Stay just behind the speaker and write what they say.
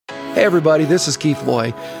Hey everybody, this is Keith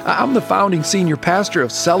Loy. I'm the founding senior pastor of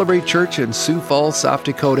Celebrate Church in Sioux Falls, South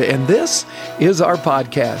Dakota, and this is our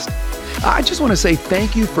podcast. I just want to say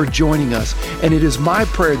thank you for joining us, and it is my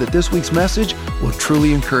prayer that this week's message will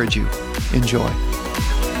truly encourage you. Enjoy.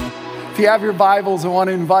 If you have your Bibles, I want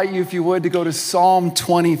to invite you, if you would, to go to Psalm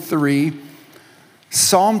 23.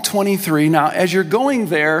 Psalm 23. Now, as you're going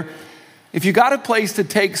there, if you got a place to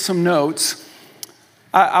take some notes,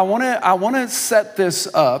 I want to set this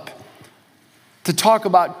up to talk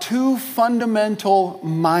about two fundamental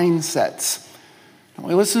mindsets. Now,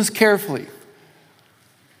 listen carefully.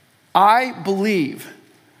 I believe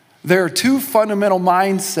there are two fundamental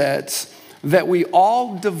mindsets that we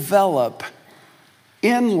all develop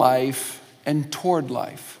in life and toward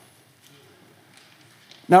life.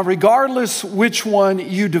 Now, regardless which one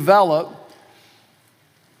you develop,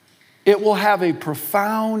 it will have a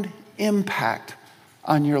profound impact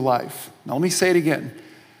on your life. Now, let me say it again.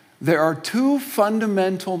 There are two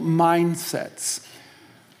fundamental mindsets.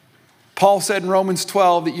 Paul said in Romans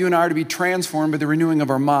 12 that you and I are to be transformed by the renewing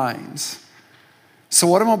of our minds. So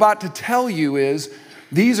what I'm about to tell you is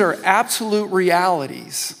these are absolute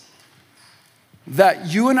realities that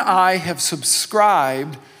you and I have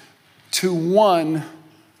subscribed to one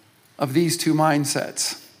of these two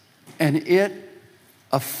mindsets, and it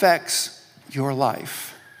affects your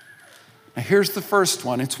life. Now here's the first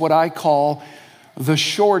one. It's what I call the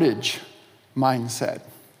shortage mindset.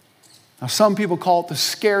 Now, some people call it the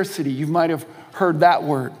scarcity. You might have heard that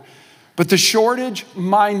word. But the shortage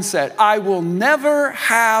mindset, I will never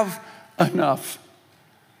have enough.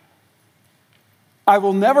 I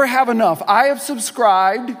will never have enough. I have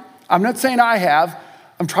subscribed. I'm not saying I have.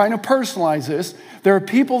 I'm trying to personalize this. There are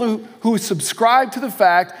people who subscribe to the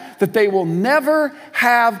fact that they will never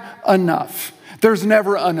have enough. There's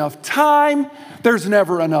never enough time. There's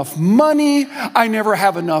never enough money. I never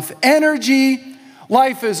have enough energy.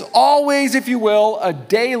 Life is always, if you will, a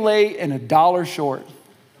day late and a dollar short.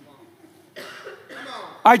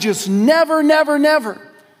 I just never. Now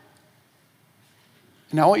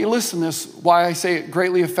I want you to listen to this, why I say it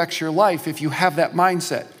greatly affects your life if you have that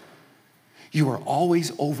mindset. You are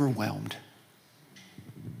always overwhelmed.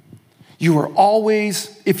 You are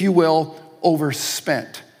always, if you will,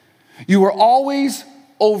 overspent. You are always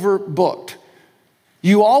overbooked.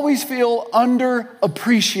 You always feel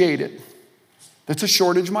underappreciated. That's a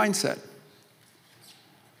shortage mindset.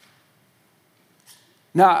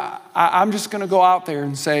 Now, I'm just going to go out there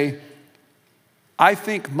and say, I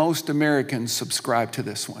think most Americans subscribe to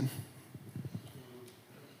this one.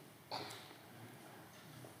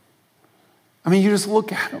 I mean, you just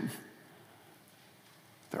look at them.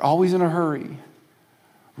 They're always in a hurry,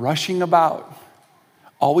 rushing about,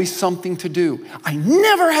 always something to do. I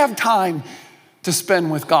never have time to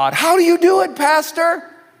spend with God. How do you do it, Pastor?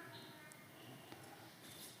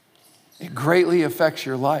 It greatly affects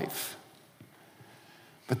your life.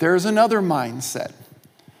 But there's another mindset.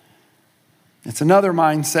 It's another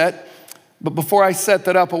mindset. But before I set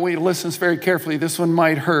that up, I want you to listen very carefully. This one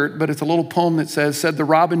might hurt, but it's a little poem that said the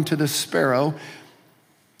robin to the sparrow,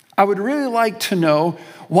 I would really like to know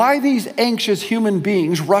why these anxious human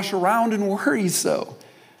beings rush around and worry so.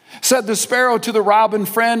 Said the sparrow to the robin,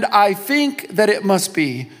 friend, I think that it must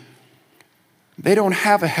be they don't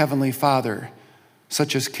have a heavenly Father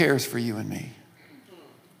such as cares for you and me.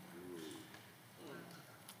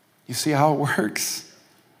 You see how it works?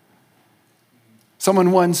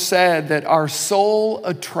 Someone once said that our soul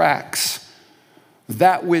attracts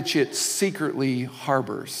that which it secretly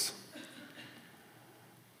harbors.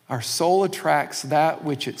 Our soul attracts that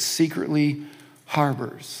which it secretly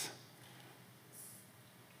harbors.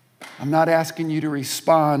 I'm not asking you to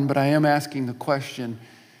respond, but I am asking the question,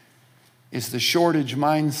 is the shortage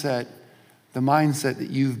mindset the mindset that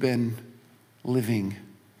you've been living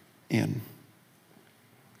in?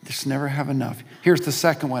 Just never have enough. Here's the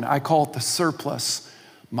second one. I call it the surplus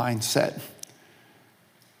mindset.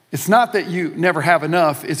 It's not that you never have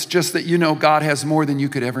enough. It's just that you know God has more than you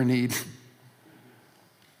could ever need.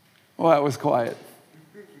 Well, that was quiet.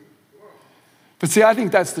 But see, I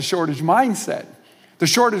think that's the shortage mindset. The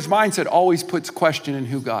shortage mindset always puts question in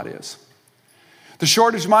who God is. The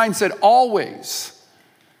shortage mindset always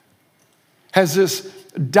has this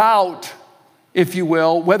doubt, if you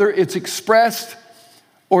will, whether it's expressed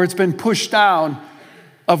or it's been pushed down,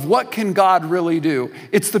 of what can God really do?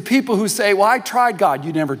 It's the people who say, well, I tried God.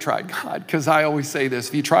 You never tried God, because I always say this.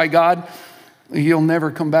 If you try God, you'll never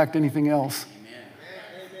come back to anything else.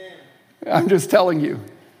 Amen. I'm just telling you.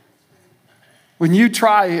 When you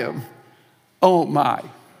try him, oh my,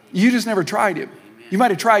 you just never tried him. You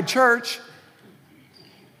might have tried church.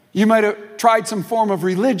 You might have tried some form of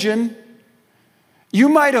religion. You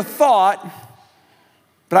might have thought,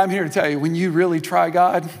 but I'm here to tell you, when you really try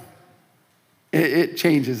God, it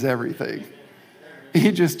changes everything.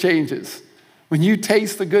 It just changes. When you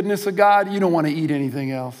taste the goodness of God, you don't want to eat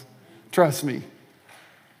anything else. Trust me.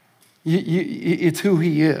 It's who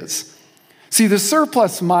he is. See, the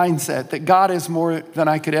surplus mindset that God is more than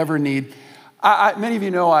I could ever need. Many of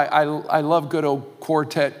you know I love good old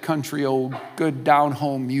quartet, country, old good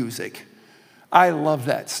down-home music. I love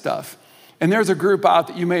that stuff. And there's a group out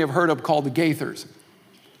that you may have heard of called the Gaithers.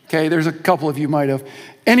 Okay, there's a couple of you might have.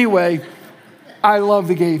 Anyway, I love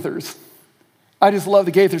the Gaithers. I just love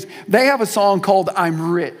the Gaithers. They have a song called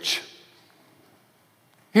I'm Rich.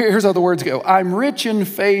 Here's how the words go. I'm rich in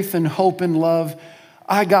faith and hope and love.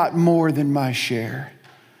 I got more than my share.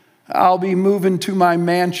 I'll be moving to my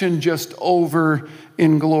mansion just over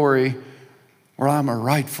in glory, where I'm a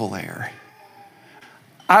rightful heir.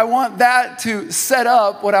 I want that to set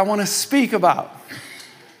up what I want to speak about.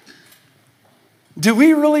 Do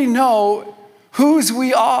we really know whose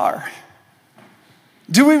we are?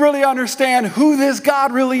 Do we really understand who this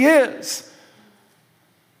God really is?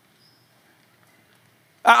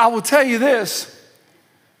 I will tell you this.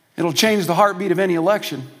 It'll change the heartbeat of any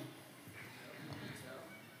election.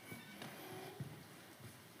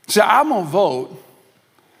 So I'm going to vote.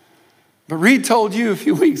 But Reed told you a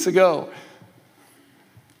few weeks ago,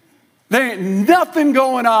 there ain't nothing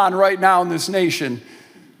going on right now in this nation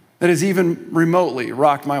that has even remotely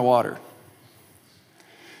rocked my water.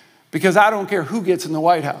 Because I don't care who gets in the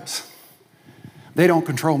White House. They don't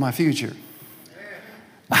control my future.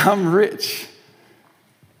 I'm rich.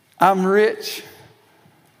 I'm rich.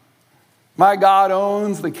 My God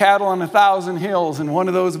owns the cattle on 1,000 hills, and one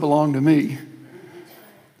of those belong to me.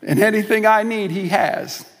 And anything I need, he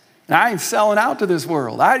has. And I ain't selling out to this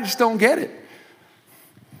world. I just don't get it.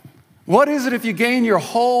 What is it if you gain your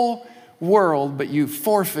whole world, but you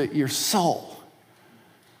forfeit your soul?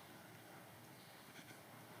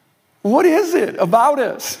 What is it about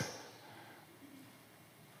us?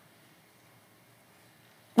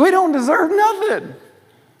 We don't deserve nothing.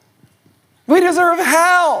 We deserve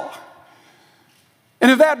hell. And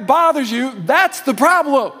if that bothers you, that's the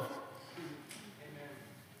problem.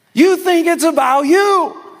 You think it's about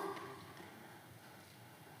you.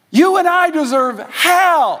 You and I deserve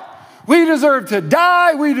hell. We deserve to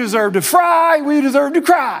die. We deserve to fry. We deserve to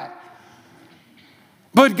cry.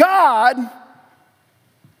 But God,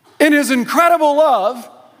 in his incredible love,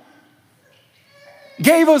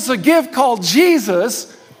 gave us a gift called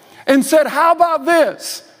Jesus and said, how about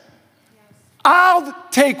this? I'll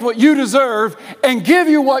take what you deserve and give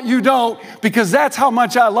you what you don't, because that's how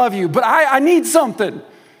much I love you. But I need something.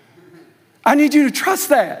 I need you to trust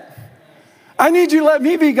that. I need you to let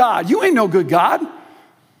me be God. You ain't no good God.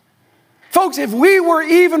 Folks, if we were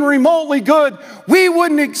even remotely good, we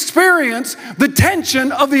wouldn't experience the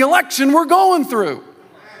tension of the election we're going through.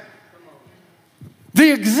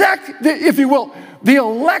 If you will, the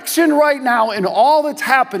election right now and all that's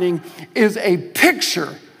happening is a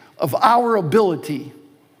picture of our ability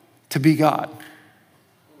to be God.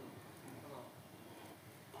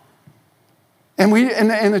 And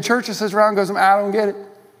the church that sits around and goes, I don't get it.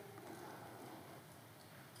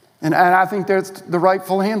 And I think that's the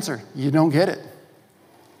rightful answer. You don't get it.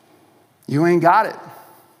 You ain't got it.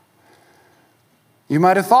 You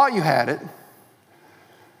might have thought you had it.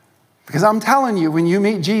 Because I'm telling you, when you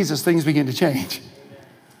meet Jesus, things begin to change.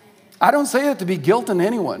 I don't say that to be guilting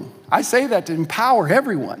anyone. I say that to empower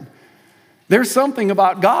everyone. There's something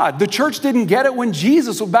about God. The church didn't get it when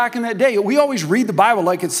Jesus was back in that day. We always read the Bible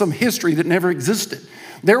like it's some history that never existed.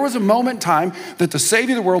 There was a moment in time that the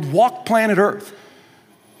Savior of the world walked planet Earth.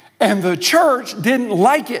 And the church didn't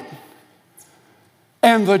like it.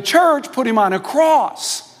 And the church put him on a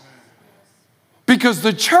cross. Because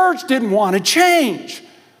the church didn't want to change.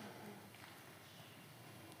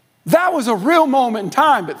 That was a real moment in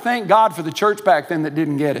time, but thank God for the church back then that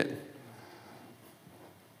didn't get it.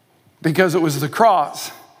 Because it was the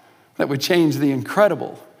cross that would change the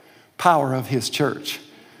incredible power of his church.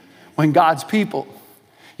 When God's people,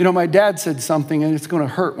 you know, my dad said something, and it's going to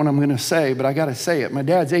hurt when I'm going to say, but I got to say it. My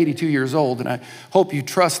dad's 82 years old, and I hope you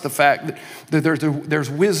trust the fact that there's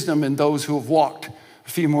wisdom in those who have walked a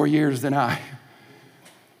few more years than I.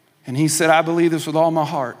 And he said, I believe this with all my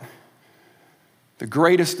heart. The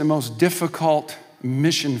greatest and most difficult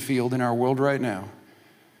mission field in our world right now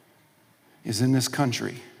is in this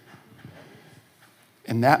country.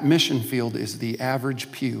 And that mission field is the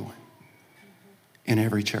average pew in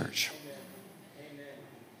every church.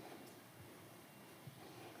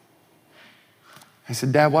 I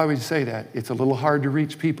said, Dad, why would you say that? It's a little hard to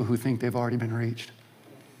reach people who think they've already been reached.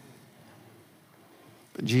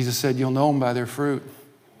 But Jesus said, you'll know them by their fruit.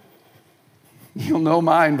 You'll know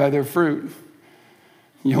mine by their fruit.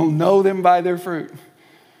 You'll know them by their fruit.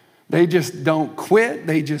 They just don't quit.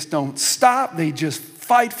 They just don't stop. They just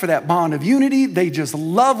fight for that bond of unity. They just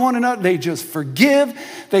love one another. They just forgive.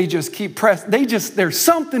 They just keep pressing. There's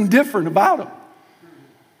something different about them.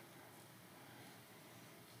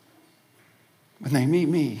 When they meet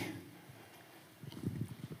me,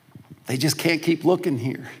 they just can't keep looking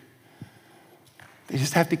here. They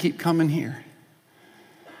just have to keep coming here.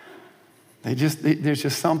 There's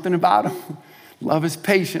just something about them. Love is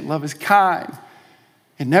patient. Love is kind.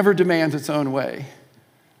 It never demands its own way.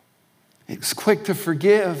 It's quick to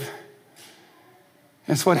forgive.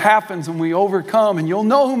 It's what happens when we overcome. And you'll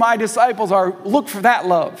know who my disciples are. Look for that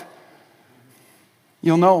love.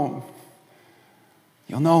 You'll know them.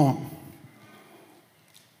 You'll know them.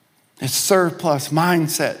 It's surplus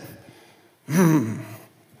mindset.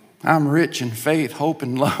 I'm rich in faith, hope,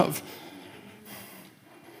 and love.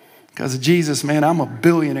 Because of Jesus, man, I'm a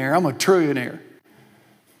billionaire. I'm a trillionaire.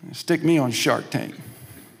 Stick me on Shark Tank.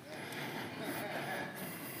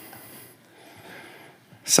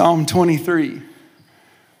 Psalm 23.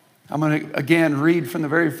 I'm going to, again, read from the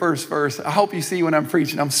very first verse. I hope you see when I'm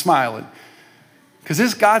preaching, I'm smiling. Because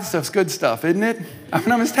this God stuff's good stuff, isn't it? I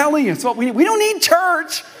mean, I'm just telling you, it's what we need. We don't need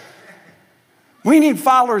church. We need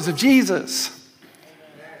followers of Jesus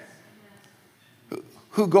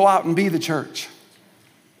who go out and be the church.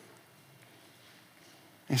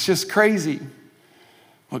 It's just crazy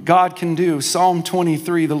what God can do. Psalm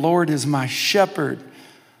 23, the Lord is my shepherd.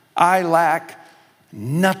 I lack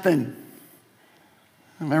nothing.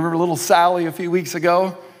 Remember little Sally a few weeks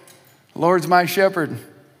ago? The Lord's my shepherd.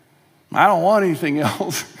 I don't want anything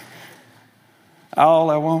else. All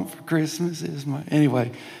I want for Christmas is my...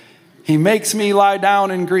 Anyway, he makes me lie down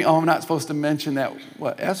in green... Oh, I'm not supposed to mention that.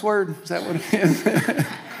 What, S word? Is that what it is?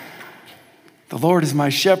 The Lord is my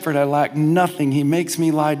shepherd. I lack nothing. He makes me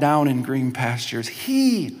lie down in green pastures.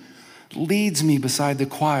 He leads me beside the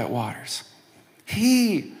quiet waters.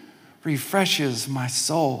 He refreshes my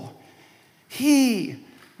soul. He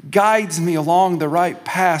guides me along the right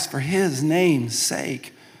path for his name's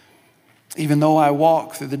sake. Even though I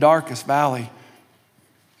walk through the darkest valley,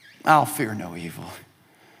 I'll fear no evil.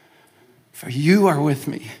 For you are with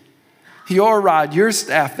me. Your rod, your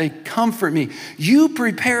staff, they comfort me. You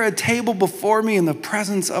prepare a table before me in the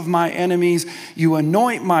presence of my enemies. You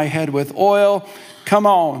anoint my head with oil. Come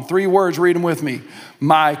on, 3 words, read them with me.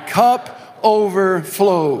 My cup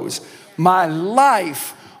overflows. My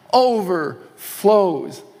life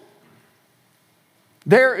overflows.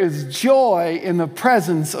 There is joy in the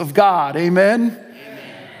presence of God. Amen?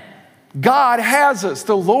 Amen. God has us.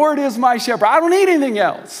 The Lord is my shepherd. I don't need anything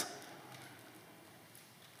else.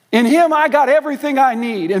 In him, I got everything I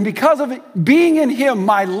need. And because of it, being in him,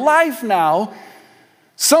 my life now,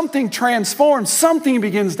 something transforms. Something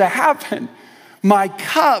begins to happen. My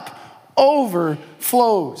cup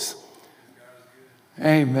overflows.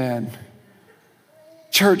 Amen.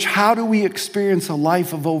 Church, how do we experience a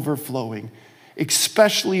life of overflowing?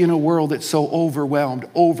 Especially in a world that's so overwhelmed,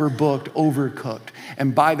 overbooked, overcooked.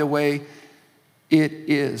 And by the way, it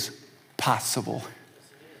is possible.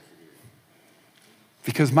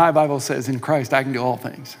 Because my Bible says in Christ I can do all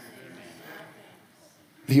things.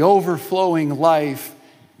 The overflowing life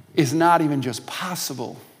is not even just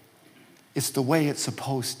possible. It's the way it's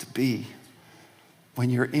supposed to be when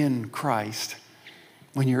you're in Christ.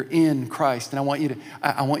 When you're in Christ. And I want you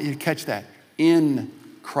to catch that. In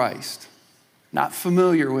Christ. Not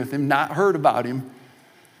familiar with him, not heard about him.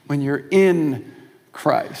 When you're in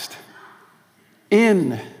Christ.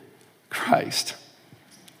 In Christ.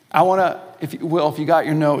 I want to, if you got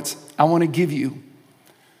your notes, I want to give you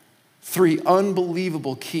 3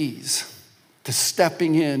 unbelievable keys to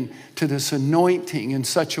stepping in to this anointing in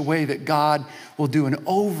such a way that God will do an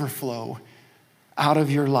overflow out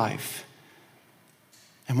of your life.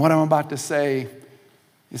 And what I'm about to say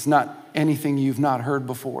is not anything you've not heard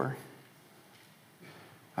before.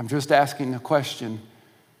 I'm just asking a question.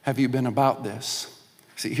 Have you been about this?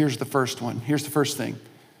 See, here's the first one. Here's the first thing.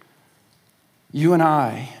 You and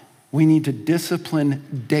I, we need to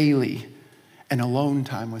discipline daily an alone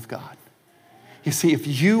time with God. You see, if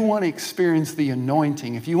you want to experience the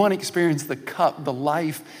anointing, if you want to experience the cup, the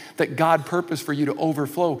life that God purposed for you to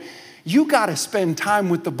overflow, you got to spend time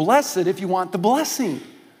with the blessed if you want the blessing.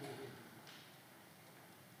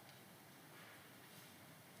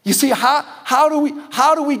 You see, how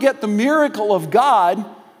do we get the miracle of God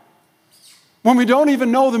when we don't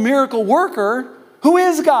even know the miracle worker who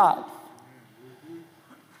is God?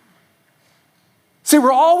 See,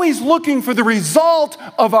 we're always looking for the result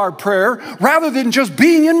of our prayer rather than just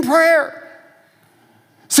being in prayer.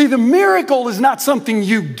 See, the miracle is not something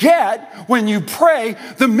you get when you pray.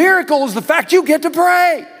 The miracle is the fact you get to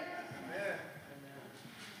pray.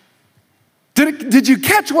 Did you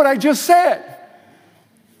catch what I just said?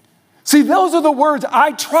 See, those are the words.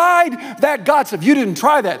 I tried that God stuff. You didn't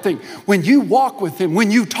try that thing. When you walk with him, when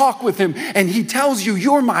you talk with him, and he tells you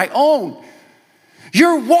you're my own,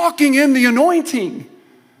 you're walking in the anointing.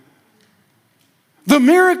 The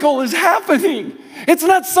miracle is happening. It's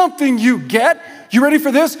not something you get. You ready for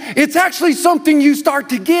this? It's actually something you start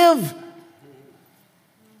to give.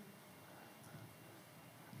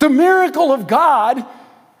 The miracle of God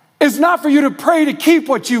is not for you to pray to keep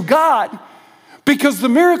what you got, because the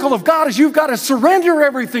miracle of God is you've got to surrender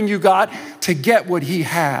everything you got to get what he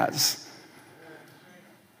has.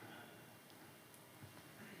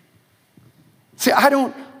 See, I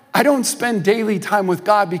don't spend daily time with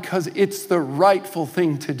God because it's the rightful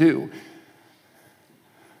thing to do.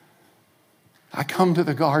 I come to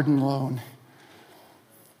the garden alone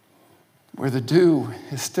where the dew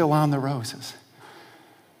is still on the roses.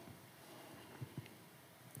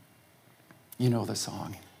 You know the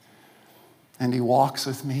song. And he walks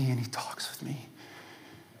with me and he talks with me.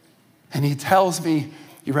 And he tells me,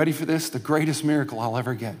 you ready for this? The greatest miracle I'll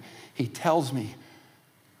ever get. He tells me,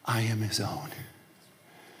 I am his own.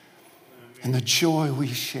 And the joy we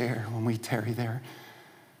share when we tarry there,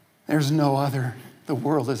 there's no other the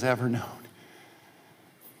world has ever known.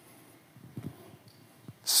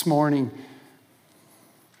 This morning,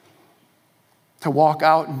 to walk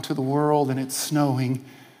out into the world and it's snowing,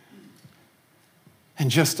 and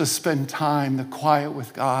just to spend time, the quiet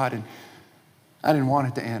with God, and I didn't want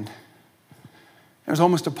it to end. There was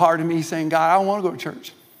almost a part of me saying, God, I don't want to go to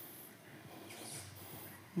church.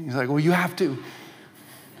 He's like, well, you have to.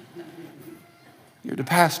 You're the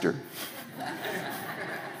pastor.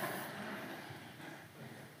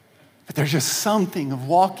 But there's just something of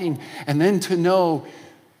walking and then to know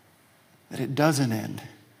that it doesn't end.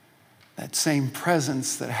 That same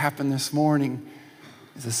presence that happened this morning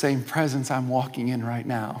is the same presence I'm walking in right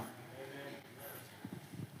now.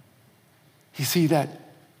 You see, that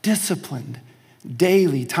disciplined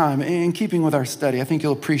daily time, in keeping with our study, I think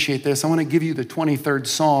you'll appreciate this. I want to give you the 23rd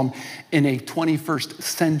Psalm in a 21st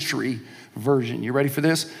century version. You ready for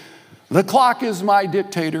this? The clock is my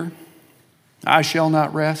dictator. I shall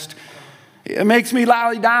not rest. It makes me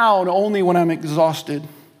lie down only when I'm exhausted.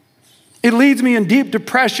 It leads me in deep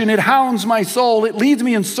depression. It hounds my soul. It leads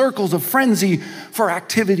me in circles of frenzy for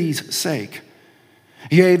activity's sake.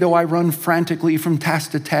 Yea, though I run frantically from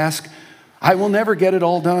task to task, I will never get it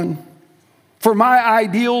all done. For my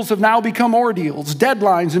ideals have now become ordeals.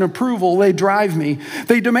 Deadlines and approval, they drive me.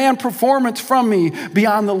 They demand performance from me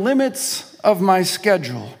beyond the limits of my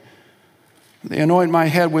schedule. They anoint my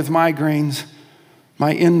head with migraines.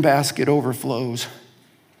 My in-basket overflows.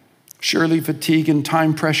 Surely fatigue and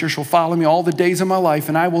time pressure shall follow me all the days of my life,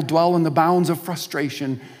 and I will dwell in the bounds of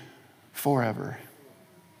frustration forever.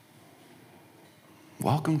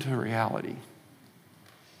 Welcome to reality.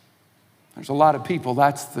 There's a lot of people,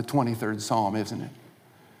 that's the 23rd Psalm, isn't it?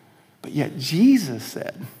 But yet Jesus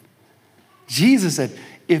said,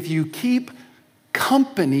 if you keep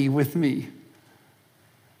company with me,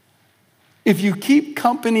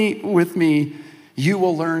 you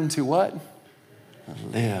will learn to what?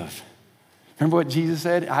 Live. Remember what Jesus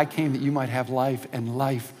said? I came that you might have life and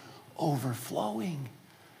life overflowing.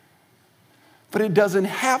 But it doesn't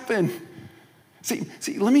happen. See,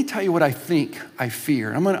 let me tell you what I think I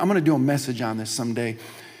fear. I'm gonna do a message on this someday.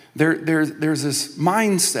 There's this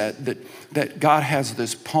mindset that God has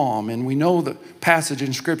this palm, and we know the passage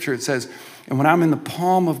in Scripture, it says, and when I'm in the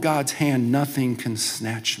palm of God's hand, nothing can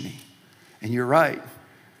snatch me. And you're right,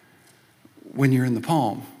 when you're in the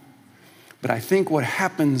palm. But I think what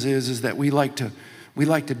happens is that we like to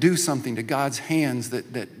do something to God's hands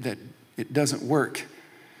that it doesn't work.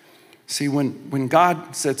 See, when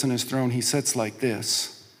God sits on his throne, he sits like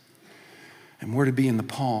this. And we're to be in the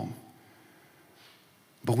palm.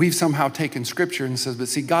 But we've somehow taken Scripture and says, but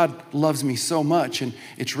see, God loves me so much, and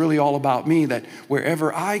it's really all about me, that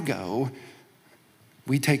wherever I go,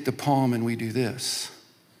 we take the palm and we do this.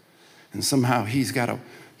 And somehow he's got to,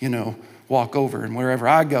 walk over, and wherever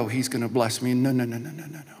I go, he's going to bless me. No.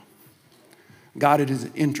 God is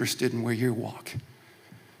interested in where you walk.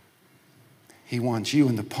 He wants you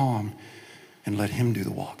in the palm, and let him do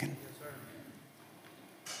the walking.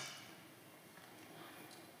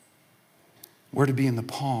 We're to be in the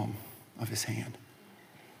palm of his hand.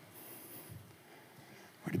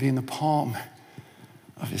 We're to be in the palm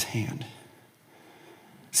of his hand.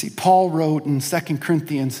 See, Paul wrote in 2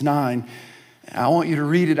 Corinthians 9, and I want you to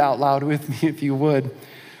read it out loud with me if you would.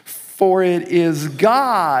 For it is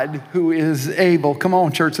God who is able. Come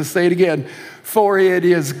on, church, let's say it again. For it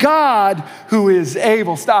is God who is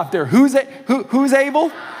able. Stop there. Who's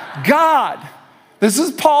able? God. This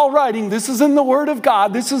is Paul writing. This is in the Word of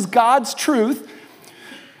God. This is God's truth.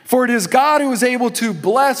 For it is God who is able to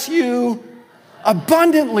bless you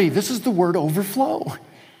abundantly. This is the word overflow.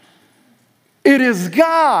 It is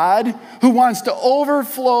God who wants to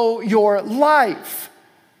overflow your life.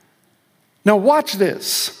 Now watch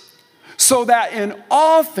this. So that in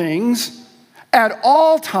all things, at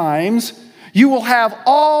all times, you will have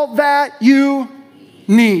all that you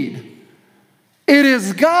need. It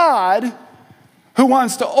is God who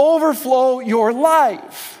wants to overflow your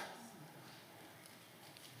life.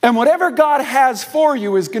 And whatever God has for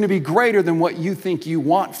you is going to be greater than what you think you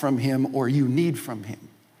want from Him or you need from Him.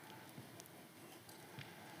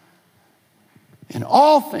 In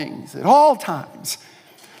all things, at all times.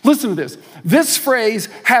 Listen to this. This phrase,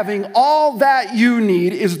 having all that you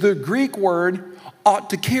need, is the Greek word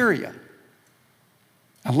autokeria.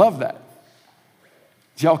 I love that.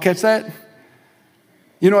 Did y'all catch that?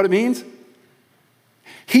 You know what it means?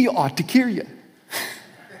 He ought to cure you.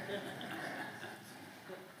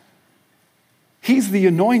 He's the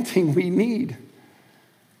anointing we need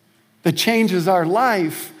that changes our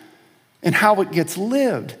life and how it gets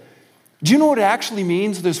lived. Do you know what it actually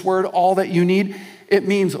means, this word, all that you need? It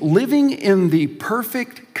means living in the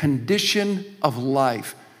perfect condition of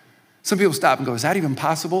life. Some people stop and go, is that even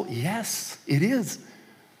possible? Yes, it is.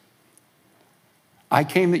 I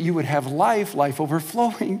came that you would have life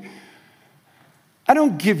overflowing. I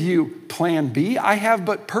don't give you plan B. I have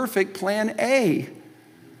but perfect plan A.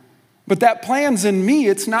 But that plan's in me,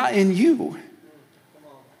 it's not in you.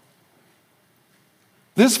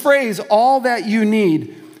 This phrase, all that you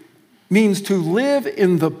need, means to live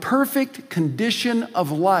in the perfect condition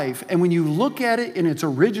of life. And when you look at it in its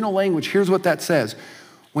original language, here's what that says.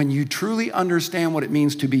 When you truly understand what it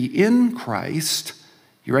means to be in Christ,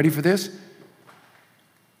 you ready for this?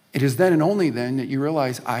 It is then and only then that you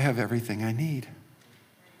realize I have everything I need.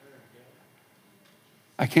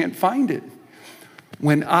 I can't find it.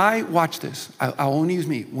 When I, watch this, I'll only use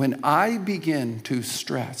me. When I begin to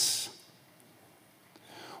stress,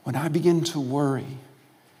 when I begin to worry,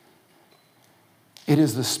 it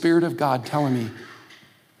is the Spirit of God telling me,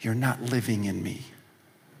 you're not living in me.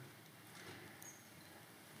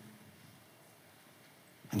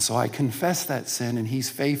 And so I confess that sin, and He's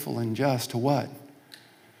faithful and just to what?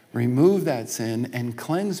 Remove that sin and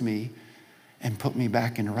cleanse me and put me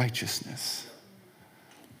back in righteousness.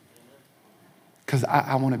 Because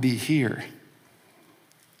I want to be here.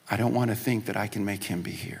 I don't want to think that I can make Him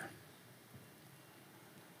be here.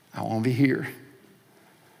 I want to be here.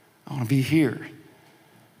 I want to be here.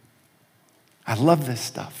 I love this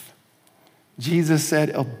stuff. Jesus said,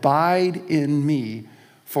 abide in me,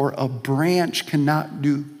 for a branch cannot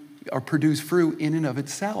do or produce fruit in and of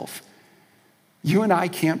itself. You and I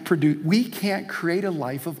can't produce, we can't create a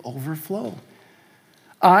life of overflow.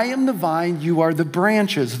 I am the vine, you are the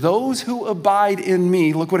branches. Those who abide in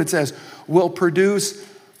me, look what it says, will produce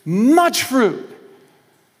much fruit.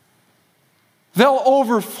 They'll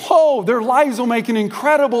overflow. Their lives will make an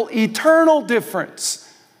incredible, eternal difference.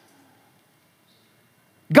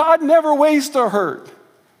 God never wastes a hurt.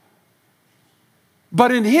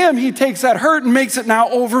 But in Him, He takes that hurt and makes it now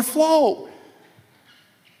overflow.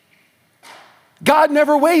 God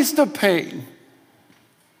never wastes a pain.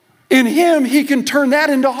 In Him, He can turn that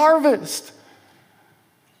into harvest.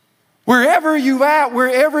 Wherever you're at,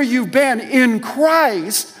 wherever you've been, in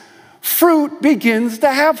Christ, fruit begins to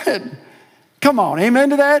happen. Come on,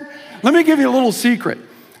 amen to that? Let me give you a little secret.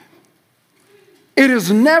 It is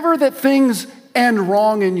never that things end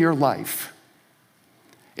wrong in your life.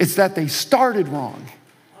 It's that they started wrong.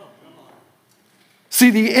 See,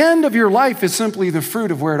 the end of your life is simply the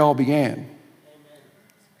fruit of where it all began.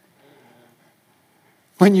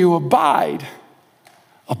 When you abide,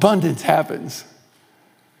 abundance happens.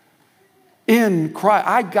 In Christ,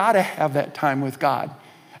 I got to have that time with God.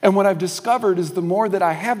 And what I've discovered is the more that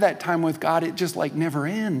I have that time with God, it just like never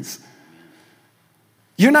ends.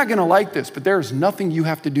 You're not going to like this, but there's nothing you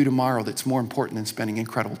have to do tomorrow that's more important than spending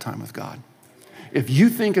incredible time with God. If you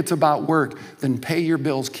think it's about work, then pay your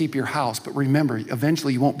bills, keep your house. But remember,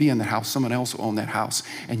 eventually you won't be in the house. Someone else will own that house.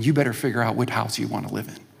 And you better figure out what house you want to live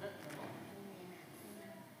in.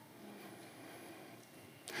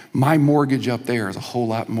 My mortgage up there is a whole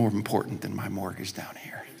lot more important than my mortgage down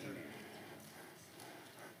here.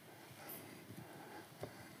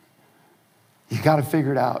 You got to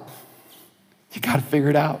figure it out. You got to figure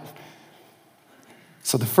it out.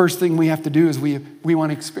 So the first thing we have to do is we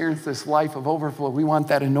want to experience this life of overflow. We want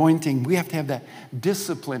that anointing. We have to have that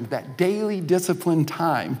discipline, that daily discipline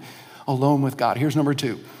time alone with God. Here's number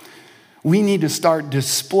 2. We need to start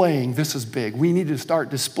displaying, this is big, we need to start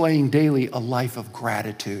displaying daily a life of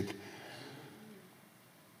gratitude.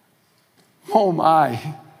 Oh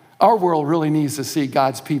my, our world really needs to see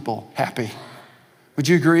God's people happy. Would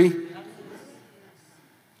you agree?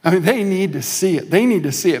 I mean, they need to see it. They need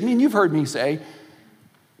to see it. I mean, you've heard me say,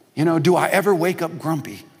 do I ever wake up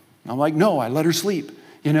grumpy? I'm like, no, I let her sleep,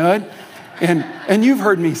 and you've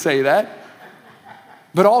heard me say that.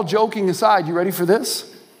 But all joking aside, you ready for this?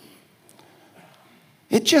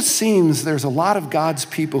 It just seems there's a lot of God's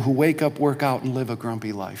people who wake up, work out, and live a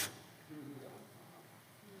grumpy life.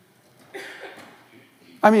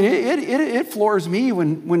 I mean, it floors me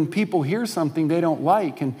when people hear something they don't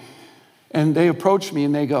like and they approach me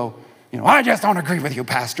and they go, I just don't agree with you,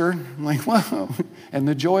 Pastor. I'm like, well, and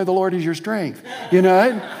the joy of the Lord is your strength.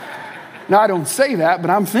 Now, I don't say that,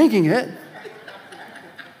 but I'm thinking it.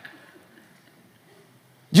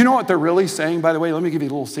 Do you know what they're really saying? By the way, let me give you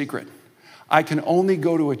a little secret. I can only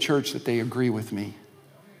go to a church that they agree with me.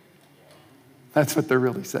 That's what they're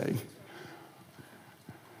really saying.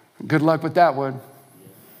 Good luck with that one.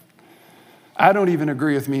 I don't even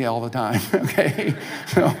agree with me all the time, okay?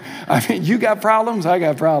 So, you got problems, I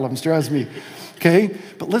got problems, trust me, okay?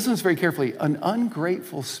 But listen to this very carefully. An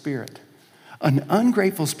ungrateful spirit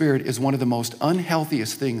is one of the most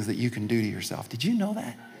unhealthiest things that you can do to yourself. Did you know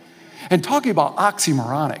that? And talking about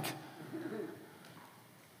oxymoronic.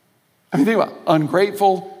 Think about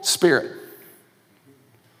ungrateful spirit.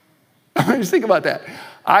 Just think about that.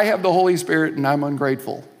 I have the Holy Spirit and I'm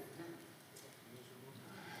ungrateful.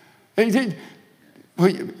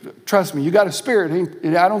 Trust me, you got a spirit.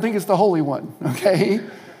 I don't think it's the Holy One, okay?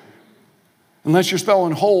 Unless you're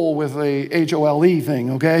spelling whole with a H-O-L-E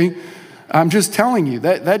thing, okay? I'm just telling you,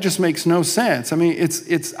 that just makes no sense.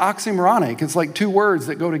 It's oxymoronic. It's like two words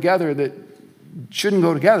that go together that shouldn't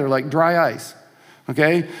go together, like dry ice,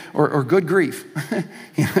 okay? Or good grief,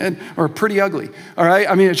 or pretty ugly, all right?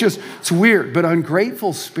 It's weird, but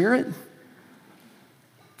ungrateful spirit.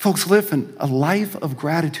 Folks, listen, a life of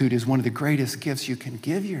gratitude is one of the greatest gifts you can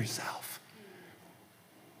give yourself.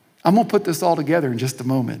 I'm going to put this all together in just a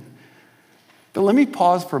moment. But let me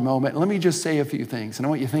pause for a moment. Let me just say a few things, and I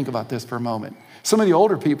want you to think about this for a moment. Some of the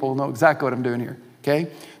older people know exactly what I'm doing here,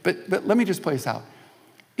 okay? But let me just play this out.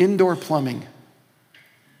 Indoor plumbing,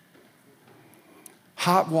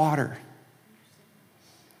 hot water,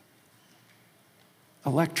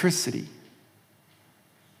 electricity.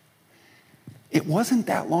 It wasn't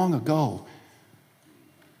that long ago.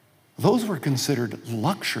 Those were considered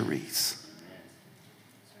luxuries.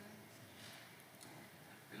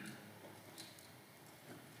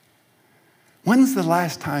 When's the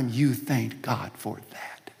last time you thanked God for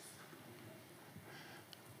that?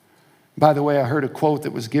 By the way, I heard a quote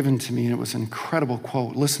that was given to me, and it was an incredible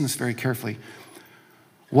quote. Listen to this very carefully.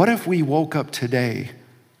 What if we woke up today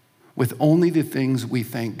with only the things we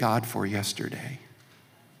thanked God for yesterday?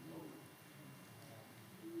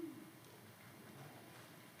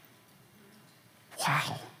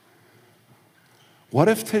 Wow. What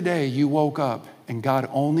if today you woke up and God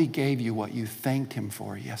only gave you what you thanked him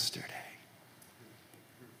for yesterday?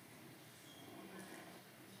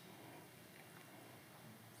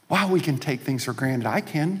 Wow, we can take things for granted. I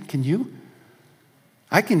can. Can you?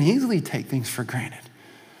 I can easily take things for granted.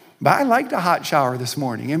 But I liked a hot shower this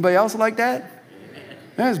morning. Anybody else like that?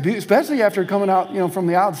 Man, especially after coming out, from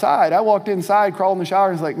the outside. I walked inside, crawled in the shower,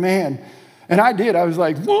 and was like, man. And I did. I was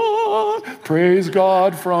like, praise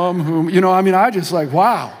God from whom, I just like,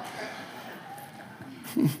 wow.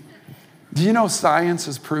 Do you know science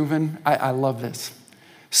has proven, I love this.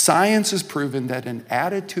 Science has proven that an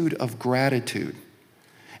attitude of gratitude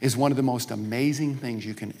is one of the most amazing things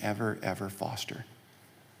you can ever foster.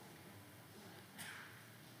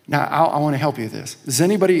 Now, I want to help you with this. Has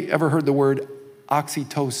anybody ever heard the word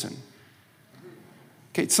oxytocin?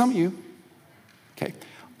 Okay, some of you. Okay.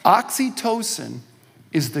 Oxytocin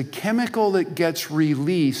is the chemical that gets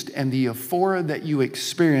released and the euphoria that you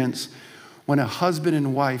experience when a husband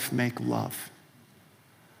and wife make love.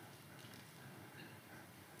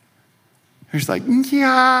 It's like,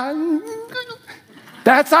 yeah,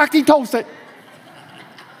 that's oxytocin.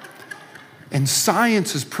 And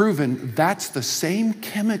science has proven that's the same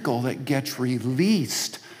chemical that gets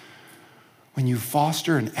released when you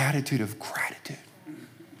foster an attitude of gratitude.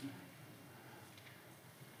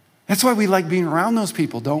 That's why we like being around those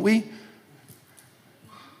people, don't we?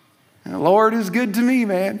 And the Lord is good to me,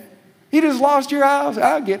 man. He just lost your house.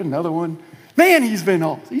 I'll get another one. Man, he's been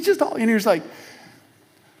all, he's just all, and you're just like,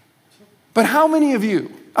 but how many of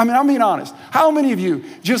you, I mean, I'm being honest, how many of you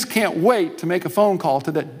just can't wait to make a phone call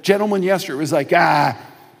to that gentleman yesterday who was like, the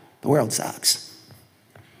world sucks.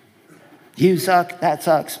 You suck, that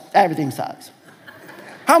sucks, everything sucks.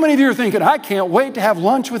 How many of you are thinking, I can't wait to have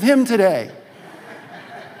lunch with him today?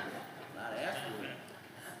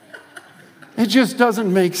 It just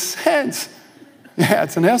doesn't make sense. Yeah,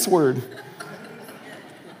 it's an S word.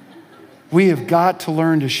 We have got to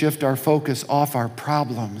learn to shift our focus off our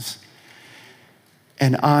problems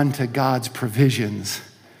and onto God's provisions.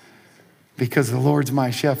 Because the Lord's my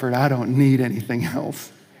shepherd, I don't need anything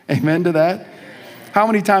else. Amen to that? How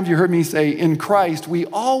many times you heard me say, in Christ, we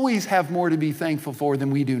always have more to be thankful for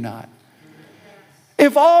than we do not.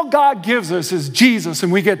 If all God gives us is Jesus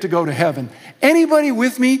and we get to go to heaven, anybody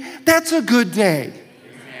with me? That's a good day.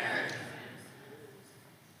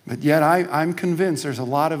 But yet I'm convinced there's a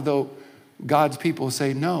lot of God's people who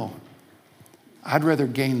say, no, I'd rather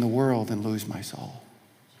gain the world than lose my soul.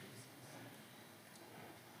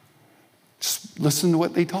 Just listen to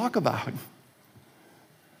what they talk about.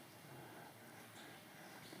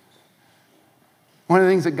 One of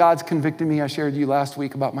the things that God's convicted me, I shared with you last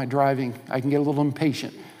week about my driving. I can get a little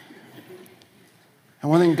impatient. And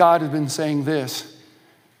one thing God has been saying this,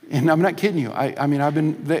 and I'm not kidding you. I mean, I've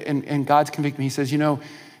been, and God's convicted me. He says,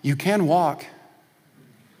 you can walk.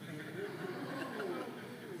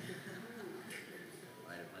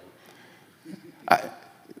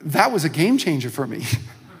 That was a game changer for me,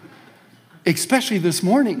 especially this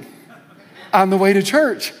morning on the way to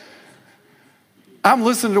church. I'm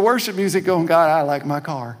listening to worship music going, God, I like my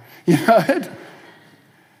car. And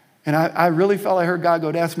I really felt I heard God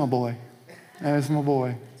go, that's my boy. That's my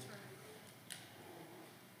boy.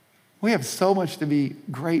 We have so much to be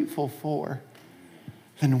grateful for,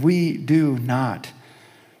 and we do not.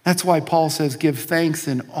 That's why Paul says, give thanks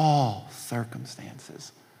in all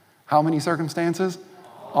circumstances. How many circumstances?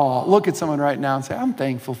 All. Look at someone right now and say, I'm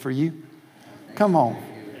thankful for you. Come on.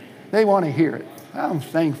 They want to hear it. I'm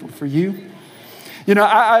thankful for you.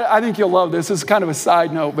 I think you'll love this. This is kind of a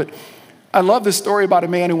side note, but I love this story about a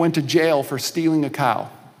man who went to jail for stealing a cow.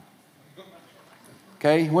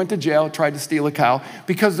 Okay, he went to jail, tried to steal a cow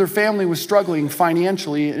because their family was struggling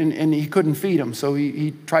financially and he couldn't feed them, so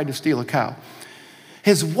he tried to steal a cow.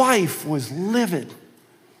 His wife was livid.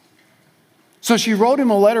 So she wrote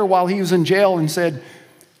him a letter while he was in jail and said,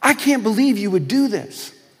 I can't believe you would do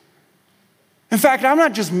this. In fact, I'm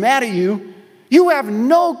not just mad at you. You have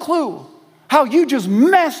no clue how you just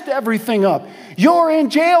messed everything up. You're in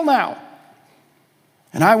jail now.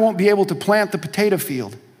 And I won't be able to plant the potato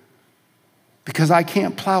field because I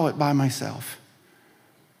can't plow it by myself.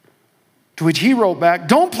 To which he wrote back,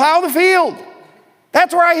 don't plow the field.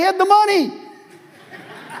 That's where I hid the money.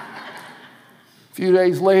 A few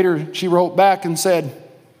days later, she wrote back and said,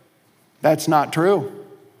 that's not true.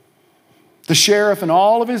 The sheriff and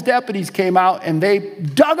all of his deputies came out and they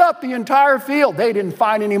dug up the entire field. They didn't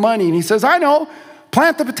find any money. And he says, I know,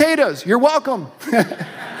 plant the potatoes. You're welcome.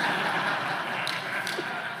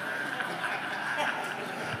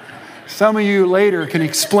 Some of you later can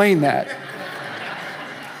explain that.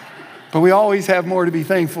 But we always have more to be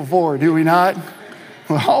thankful for, do we not?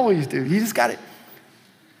 We always do. You just got it.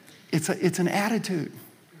 It's an attitude.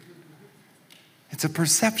 It's a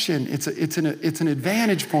perception. It's an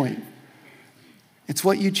advantage point. It's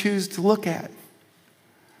what you choose to look at.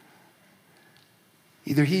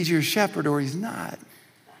 Either he's your shepherd or he's not.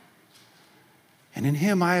 And in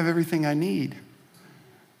him, I have everything I need.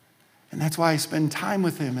 And that's why I spend time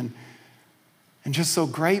with him and just so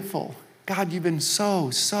grateful. God, you've been so,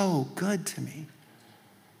 so good to me.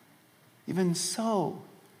 You've been so,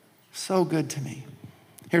 so good to me.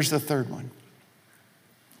 Here's the third one.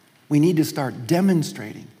 We need to start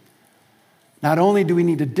demonstrating. Not only do we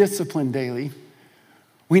need to discipline daily,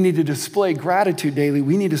 we need to display gratitude daily.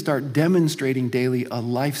 We need to start demonstrating daily a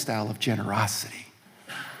lifestyle of generosity.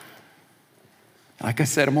 Like I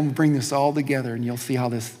said, I'm going to bring this all together and you'll see how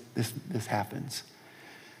this happens.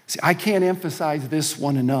 See, I can't emphasize this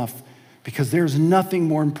one enough because there's nothing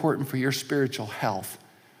more important for your spiritual health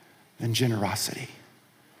than generosity.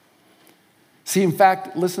 See, in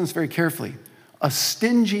fact, listen to this very carefully. A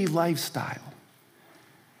stingy lifestyle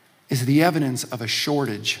is the evidence of a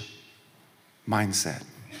shortage mindset.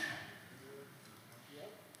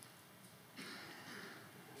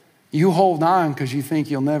 You hold on because you think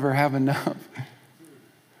you'll never have enough.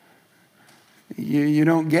 You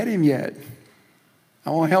don't get him yet.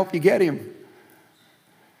 I won't help you get him.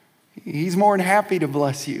 He's more than happy to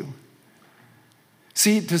bless you.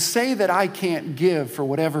 See, to say that I can't give for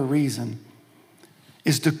whatever reason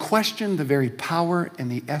is to question the very power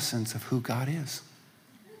and the essence of who God is.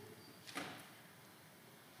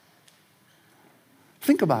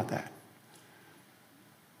 Think about that.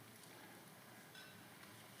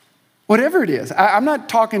 Whatever it is, I'm not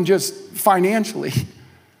talking just financially.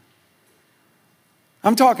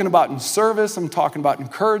 I'm talking about in service, I'm talking about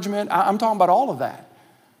encouragement, I'm talking about all of that.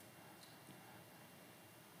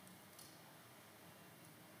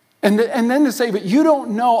 And then to say, but you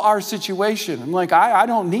don't know our situation. I'm like, I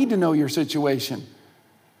don't need to know your situation.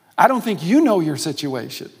 I don't think you know your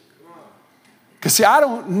situation. Because see, I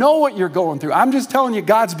don't know what you're going through. I'm just telling you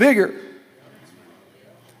God's bigger.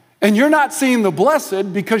 And you're not seeing the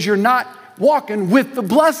blessed because you're not walking with the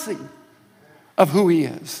blessing of who he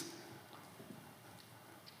is.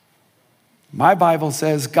 My Bible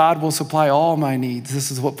says God will supply all my needs.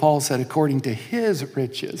 This is what Paul said, according to his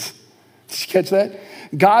riches. Did you catch that?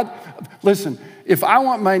 God, listen, if I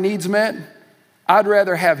want my needs met, I'd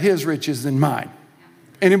rather have his riches than mine.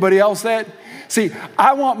 Anybody else that? See,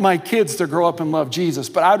 I want my kids to grow up and love Jesus,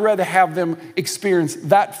 but I'd rather have them experience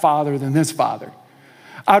that father than this father.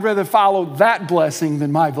 I'd rather follow that blessing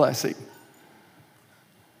than my blessing.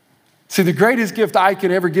 See, the greatest gift I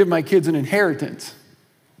can ever give my kids an inheritance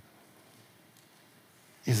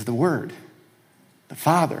is the Word, the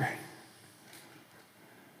Father.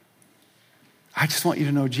 I just want you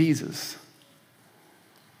to know Jesus,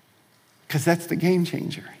 because that's the game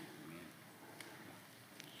changer.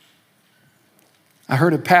 I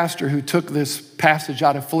heard a pastor who took this passage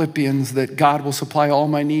out of Philippians that God will supply all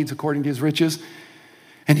my needs according to his riches,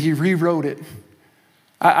 and he rewrote it.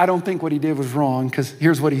 I don't think what he did was wrong, because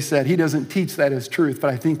here's what he said. He doesn't teach that as truth, but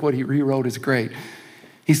I think what he rewrote is great.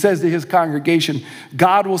 He says to his congregation,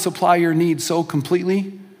 God will supply your needs so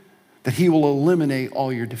completely that he will eliminate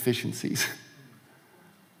all your deficiencies.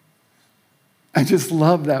 I just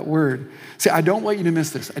love that word. See, I don't want you to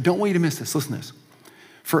miss this. I don't want you to miss this. Listen to this.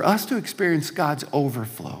 For us to experience God's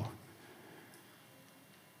overflow,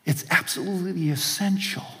 it's absolutely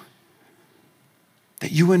essential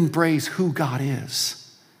that you embrace who God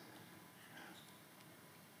is.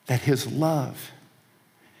 That his love,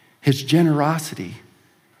 his generosity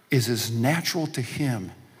is as natural to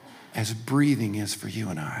him as breathing is for you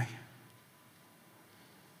and I.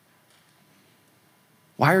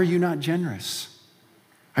 Why are you not generous?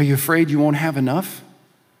 Are you afraid you won't have enough?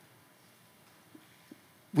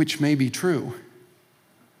 Which may be true.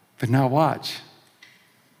 But now watch.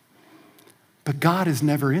 But God is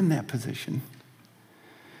never in that position.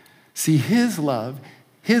 See, his love,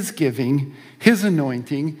 his giving, his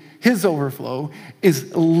anointing, his overflow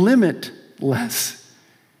is limitless.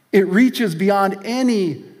 It reaches beyond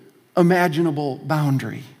any imaginable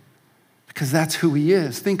boundary. Because that's who he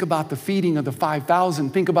is. Think about the feeding of the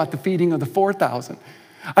 5,000. Think about the feeding of the 4,000.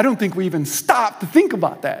 I don't think we even stop to think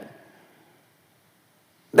about that.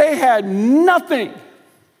 They had nothing.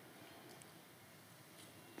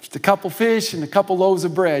 Just a couple fish and a couple loaves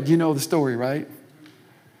of bread. You know the story, right?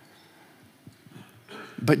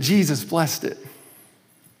 But Jesus blessed it.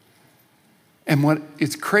 And what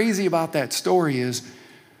is crazy about that story is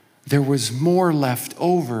there was more left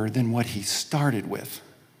over than what he started with.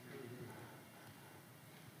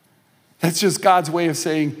 That's just God's way of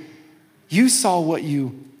saying, you saw what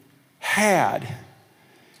you had.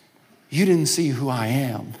 You didn't see who I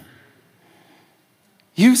am.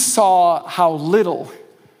 You saw how little.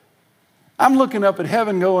 I'm looking up at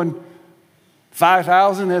heaven going,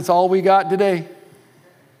 5,000, that's all we got today.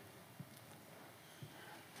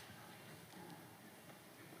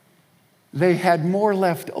 They had more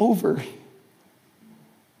left over.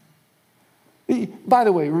 By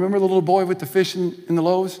the way, remember the little boy with the fish and the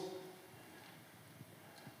loaves?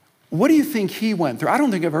 What do you think he went through? I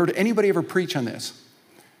don't think I've heard anybody ever preach on this.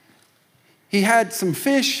 He had some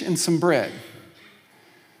fish and some bread.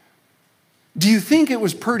 Do you think it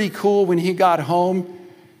was pretty cool when he got home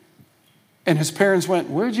and his parents went,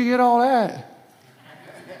 where'd you get all that?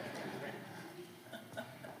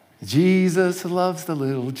 Jesus loves the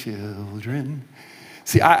little children.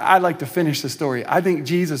 See, I like to finish the story. I think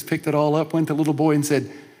Jesus picked it all up, went to the little boy and said,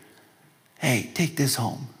 hey, take this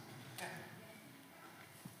home.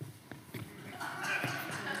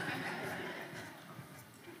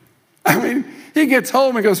 I mean, he gets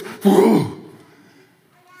home and goes, whoa.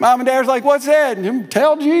 Mom and Dad's like, what's that? And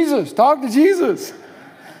tell Jesus, talk to Jesus.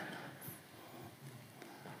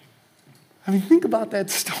 I mean, think about that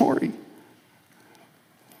story.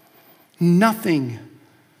 Nothing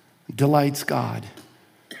delights God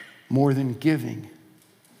more than giving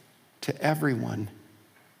to everyone,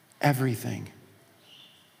 everything,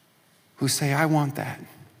 who say, I want that.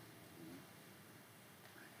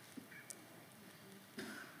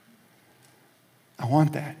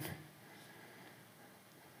 want that.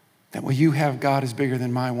 That what you have, God, is bigger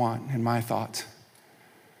than my want and my thoughts.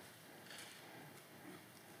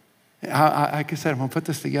 Like I said, I'm going to put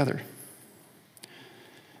this together.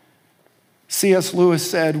 C.S. Lewis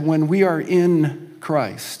said, when we are in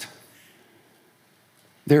Christ,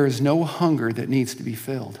 there is no hunger that needs to be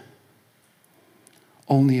filled,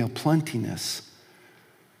 only a plentiness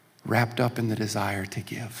wrapped up in the desire to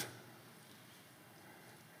give.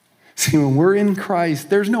 See, when we're in Christ,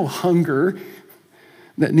 there's no hunger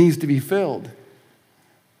that needs to be filled.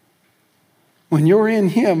 When you're in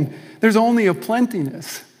Him, there's only a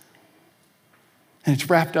plentiness. And it's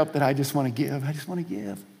wrapped up that I just want to give. I just want to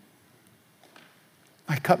give.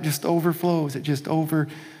 My cup just overflows. It just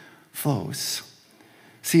overflows.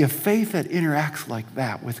 See, a faith that interacts like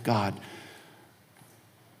that with God,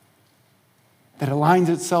 that aligns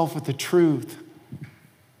itself with the truth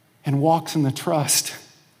and walks in the trust.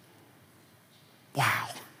 Wow.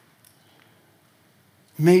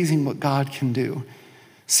 Amazing what God can do.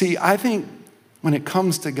 See, I think when it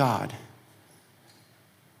comes to God,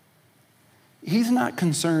 He's not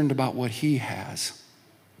concerned about what He has.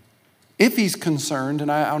 If He's concerned,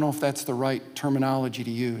 and I don't know if that's the right terminology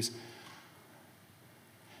to use,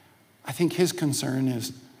 I think His concern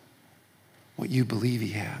is what you believe He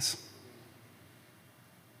has.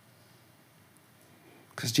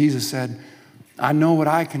 Because Jesus said, I know what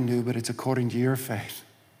I can do, but it's according to your faith.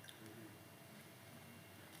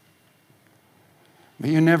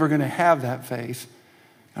 But you're never going to have that faith.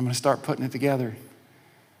 I'm going to start putting it together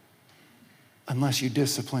unless you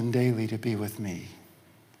discipline daily to be with me.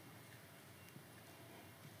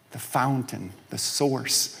 The fountain, the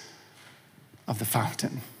source of the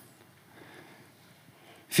fountain.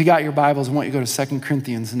 If you got your Bibles, I want you to go to 2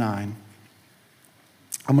 Corinthians 9.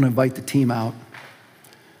 I'm going to invite the team out.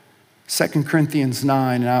 2 Corinthians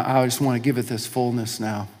 9, and I just want to give it this fullness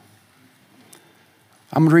now.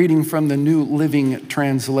 I'm reading from the New Living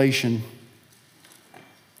Translation,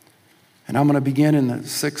 and I'm going to begin in the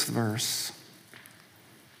 6th verse.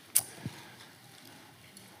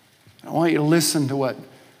 I want you to listen to what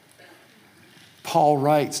Paul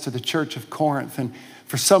writes to the church of Corinth. And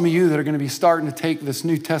for some of you that are going to be starting to take this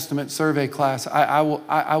New Testament survey class, I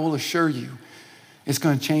will assure you it's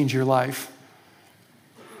going to change your life.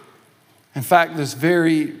 In fact, this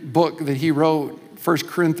very book that he wrote, 1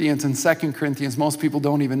 Corinthians and 2 Corinthians, most people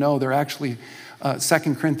don't even know they're actually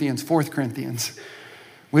 2 Corinthians, 4 Corinthians.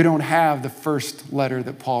 We don't have the first letter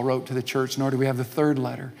that Paul wrote to the church, nor do we have the third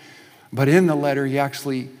letter. But in the letter, he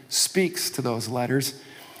actually speaks to those letters.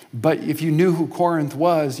 But if you knew who Corinth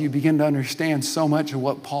was, you begin to understand so much of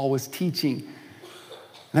what Paul was teaching.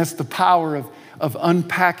 And that's the power of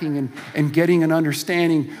unpacking and getting an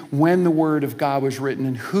understanding when the Word of God was written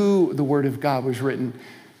and who the Word of God was written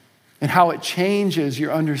and how it changes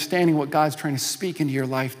your understanding what God's trying to speak into your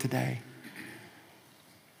life today.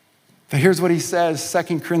 But here's what he says,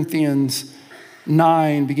 2 Corinthians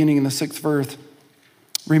 9, beginning in the 6th verse.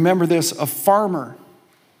 Remember this, a farmer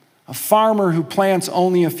who plants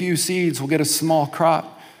only a few seeds will get a small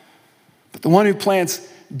crop. But the one who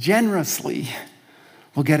plants generously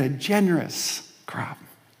will get a generous crop.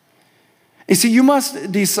 You see, you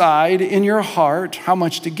must decide in your heart how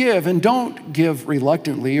much to give, and don't give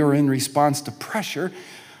reluctantly or in response to pressure,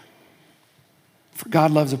 for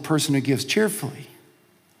God loves a person who gives cheerfully.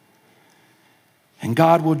 And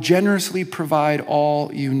God will generously provide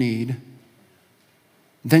all you need.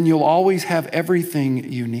 Then you'll always have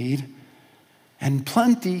everything you need, and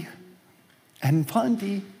plenty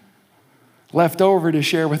left over to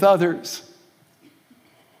share with others.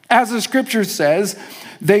 As the scripture says,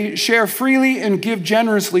 they share freely and give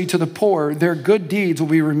generously to the poor. Their good deeds will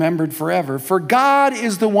be remembered forever. For God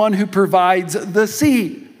is the one who provides the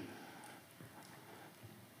seed.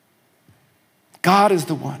 God is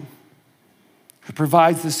the one who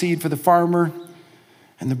provides the seed for the farmer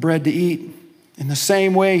and the bread to eat. In the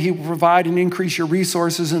same way, he will provide and increase your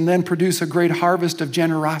resources and then produce a great harvest of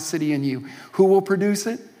generosity in you. Who will produce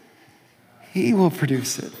it? He will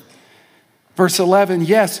produce it. Verse 11,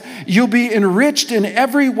 yes, you'll be enriched in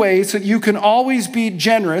every way so that you can always be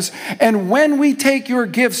generous. And when we take your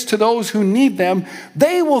gifts to those who need them,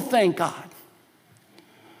 they will thank God.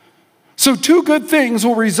 So 2 good things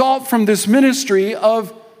will result from this ministry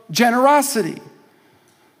of generosity.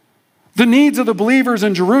 The needs of the believers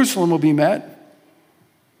in Jerusalem will be met,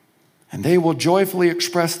 and they will joyfully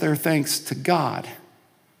express their thanks to God.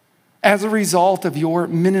 As a result of your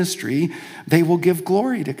ministry, they will give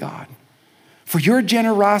glory to God. For your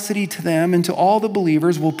generosity to them and to all the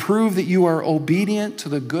believers will prove that you are obedient to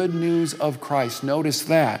the good news of Christ. Notice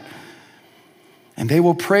that. And they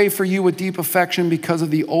will pray for you with deep affection because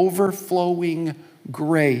of the overflowing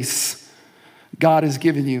grace God has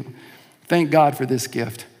given you. Thank God for this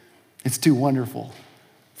gift. It's too wonderful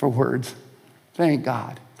for words. Thank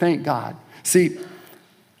God. Thank God. See,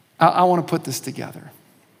 I want to put this together.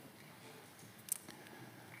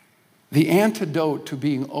 The antidote to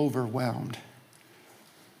being overwhelmed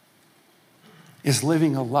is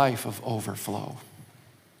living a life of overflow.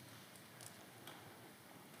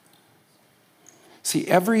 See,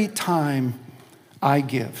 every time I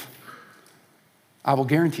give, I will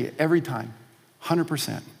guarantee it, every time,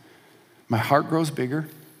 100%, my heart grows bigger,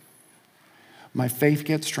 my faith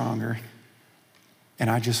gets stronger, and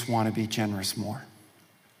I just want to be generous more.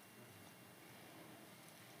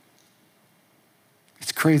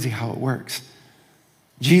 It's crazy how it works.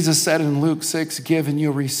 Jesus said in Luke 6, give and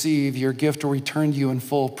you'll receive. Your gift will return to you in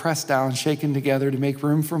full, pressed down, shaken together to make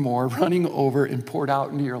room for more, running over and poured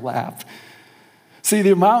out into your lap. See,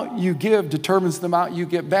 the amount you give determines the amount you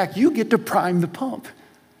get back. You get to prime the pump.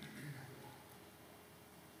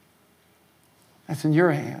 That's in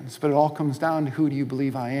your hands, but it all comes down to who do you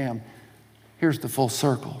believe I am? Here's the full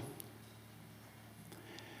circle.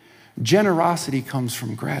 Generosity comes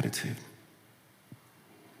from gratitude.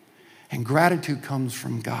 And gratitude comes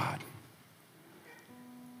from God.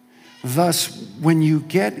 Thus, when you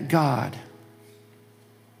get God,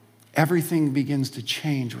 everything begins to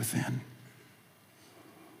change within.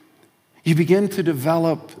 You begin to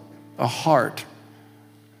develop a heart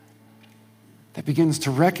that begins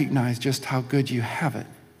to recognize just how good you have it.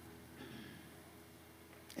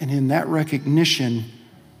 And in that recognition,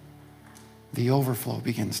 the overflow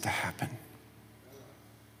begins to happen.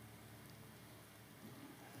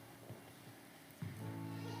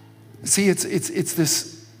 See, it's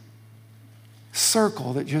this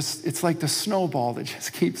circle that just, it's like the snowball that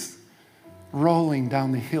just keeps rolling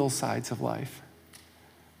down the hillsides of life.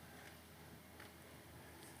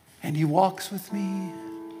 And he walks with me,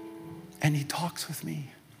 and he talks with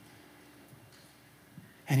me.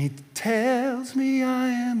 And he tells me I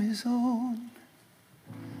am his own.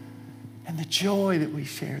 And the joy that we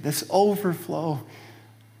share, this overflow.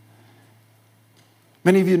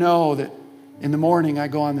 Many of you know that in the morning, I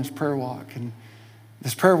go on this prayer walk, and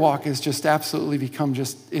this prayer walk has just absolutely become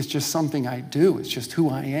it's just something I do. It's just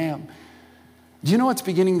who I am. Do you know what's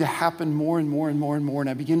beginning to happen more and more and more and more, and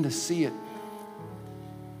I begin to see it?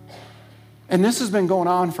 And this has been going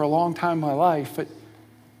on for a long time in my life, but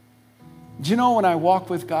do you know when I walk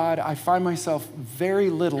with God, I find myself very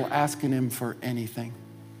little asking him for anything.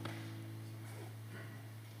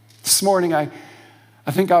 This morning, I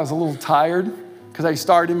think I was a little tired, because I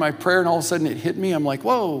started in my prayer and all of a sudden it hit me. I'm like,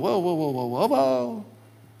 whoa, whoa, whoa, whoa, whoa, whoa, whoa.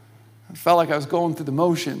 I felt like I was going through the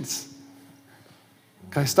motions.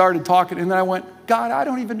 I started talking and then I went, God, I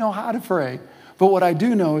don't even know how to pray. But what I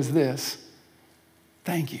do know is this: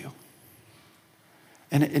 thank you.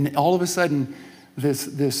 And all of a sudden,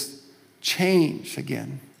 this change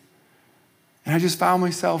again. And I just found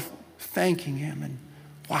myself thanking him, and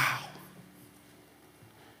wow.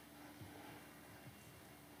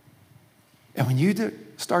 And when you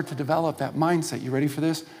start to develop that mindset, you ready for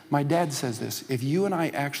this? My dad says this: if you and I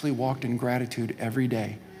actually walked in gratitude every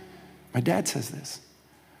day, my dad says this,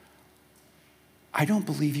 I don't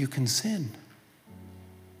believe you can sin.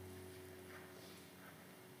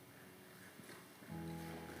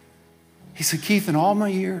 He said, Keith, in all my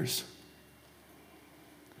years,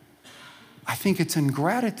 I think it's in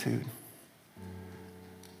gratitude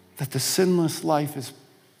that the sinless life is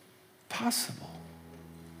possible.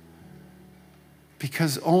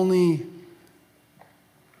 Because only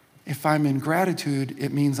if I'm in gratitude,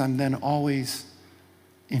 it means I'm then always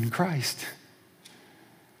in Christ.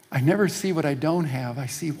 I never see what I don't have. I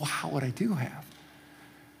see, wow, what I do have.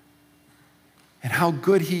 And how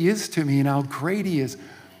good he is to me and how great he is.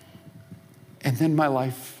 And then my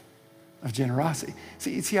life of generosity.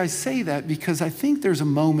 See, I say that because I think there's a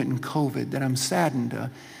moment in COVID that I'm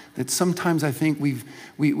saddened that sometimes I think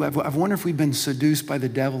I've wondered if we've been seduced by the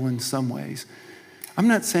devil in some ways. I'm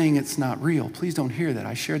not saying it's not real. Please don't hear that.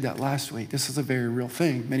 I shared that last week. This is a very real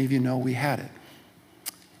thing. Many of you know we had it.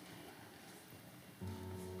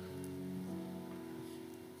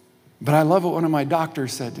 But I love what one of my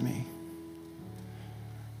doctors said to me.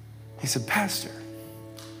 He said, Pastor,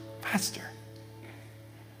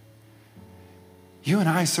 you and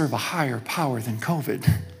I serve a higher power than COVID.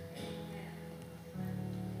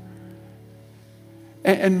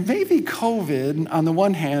 And maybe COVID, on the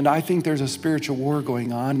one hand, I think there's a spiritual war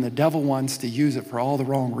going on and the devil wants to use it for all the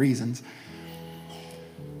wrong reasons.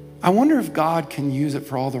 I wonder if God can use it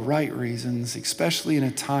for all the right reasons, especially in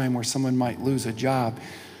a time where someone might lose a job.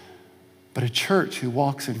 But a church who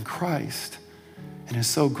walks in Christ and is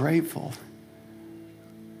so grateful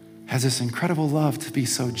has this incredible love to be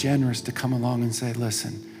so generous to come along and say,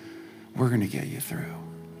 listen, we're going to get you through.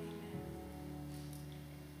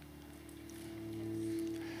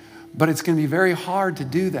 But it's going to be very hard to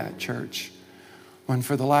do that, church, when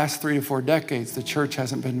for the last 3 to 4 decades, the church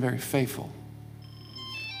hasn't been very faithful.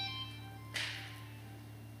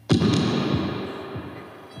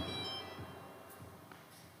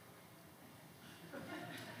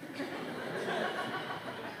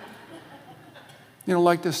 You don't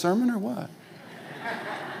like this sermon or what?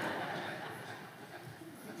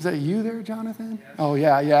 Is that you there, Jonathan? Oh,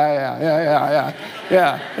 yeah.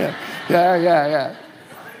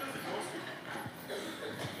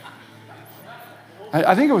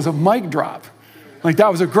 I think it was a mic drop. Like, that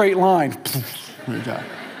was a great line. Great job.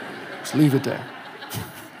 Just leave it there.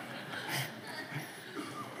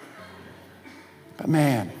 But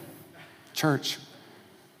man, church,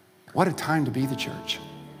 what a time to be the church.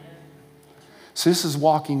 So this is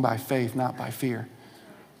walking by faith, not by fear.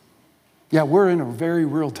 Yeah, we're in a very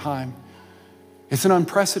real time. It's an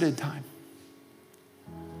unprecedented time.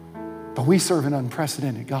 But we serve an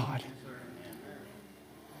unprecedented God.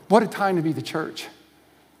 What a time to be the church.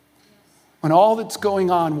 When all that's going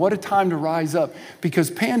on, what a time to rise up. Because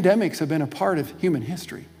pandemics have been a part of human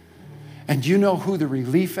history. And do you know who the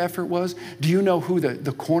relief effort was? Do you know who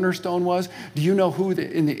the cornerstone was? Do you know who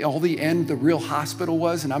in the end the real hospital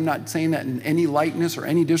was? And I'm not saying that in any lightness or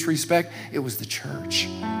any disrespect. It was the church.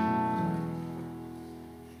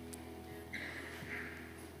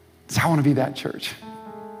 So I want to be that church.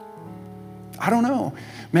 I don't know.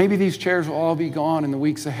 Maybe these chairs will all be gone in the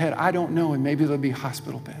weeks ahead. I don't know. And maybe there'll be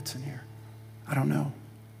hospital beds in here. I don't know.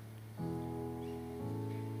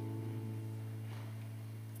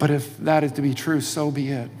 But if that is to be true, so be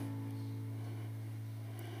it.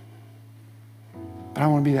 But I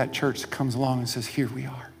want to be that church that comes along and says, here we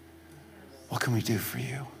are. What can we do for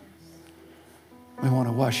you? We want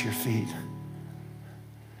to wash your feet.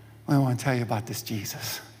 We want to tell you about this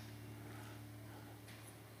Jesus.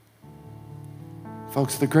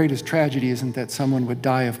 Folks, the greatest tragedy isn't that someone would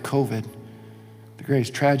die of COVID. The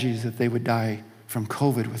greatest tragedy is that they would die from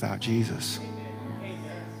COVID without Jesus.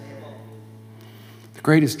 The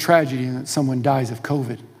greatest tragedy is that someone dies of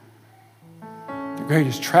COVID. The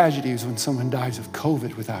greatest tragedy is when someone dies of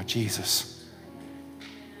COVID without Jesus.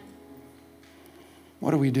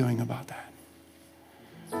 What are we doing about that?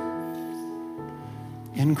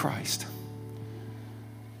 In Christ,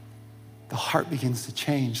 the heart begins to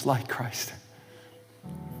change like Christ.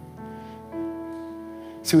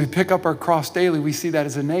 So we pick up our cross daily. We see that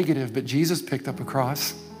as a negative, but Jesus picked up a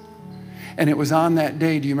cross. And it was on that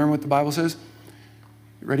day. Do you remember what the Bible says?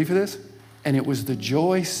 Ready for this? And it was the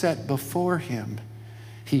joy set before him.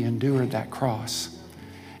 He endured that cross.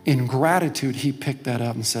 In gratitude, he picked that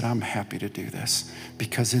up and said, I'm happy to do this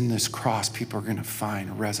because in this cross, people are going to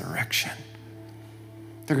find resurrection.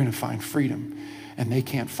 They're going to find freedom. And they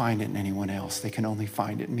can't find it in anyone else. They can only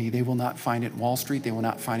find it in me. They will not find it in Wall Street. They will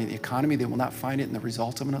not find it in the economy. They will not find it in the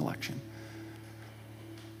results of an election.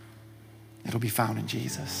 It'll be found in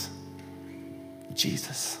Jesus.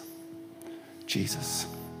 Jesus. Jesus.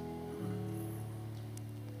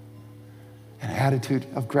 An attitude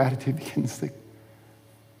of gratitude begins to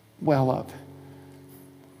well up.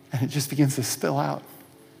 And it just begins to spill out.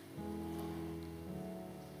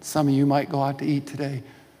 Some of you might go out to eat today.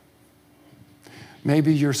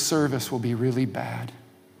 Maybe your service will be really bad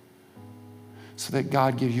so that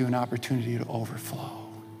God gives you an opportunity to overflow.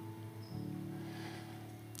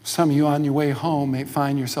 Some of you on your way home may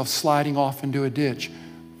find yourself sliding off into a ditch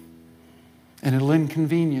and it'll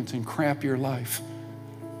inconvenience and cramp your life.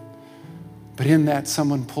 But in that,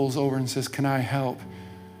 someone pulls over and says, can I help?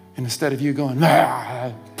 And instead of you going,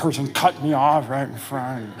 that person cut me off right in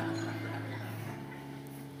front.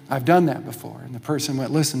 I've done that before. And the person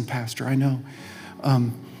went, listen, Pastor, I know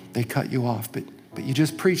they cut you off, but you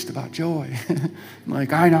just preached about joy. I'm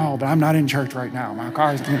like, I know, but I'm not in church right now. My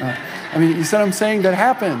car's, I mean, you see what I'm saying? That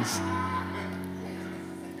happens.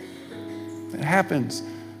 It happens.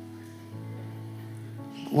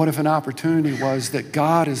 What if an opportunity was that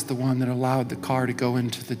God is the one that allowed the car to go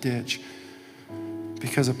into the ditch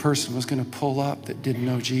because a person was going to pull up that didn't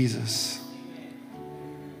know Jesus?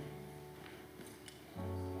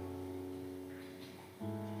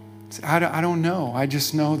 I don't know. I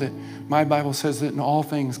just know that my Bible says that in all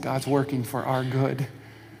things, God's working for our good.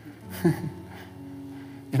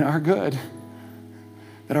 In our good.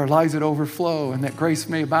 That our lives would overflow and that grace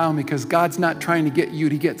may abound because God's not trying to get you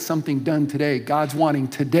to get something done today. God's wanting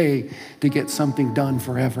today to get something done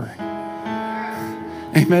forever.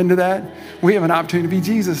 Amen to that? We have an opportunity to be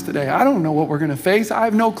Jesus today. I don't know what we're going to face. I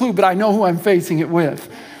have no clue, but I know who I'm facing it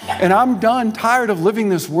with. And I'm tired of living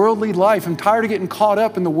this worldly life. I'm tired of getting caught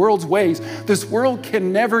up in the world's ways. This world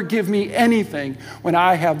can never give me anything when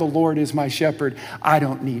I have the Lord as my shepherd. I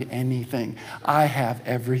don't need anything. I have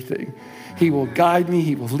everything. He will guide me.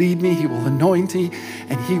 He will lead me. He will anoint me.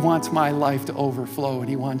 And He wants my life to overflow, and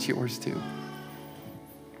He wants yours too.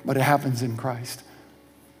 But it happens in Christ.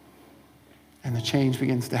 And the change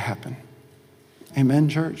begins to happen. Amen,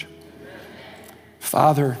 church?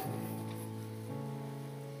 Father,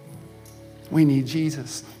 we need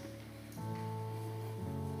Jesus.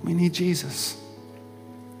 We need Jesus.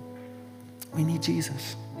 We need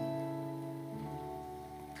Jesus.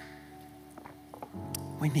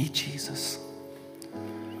 We need Jesus.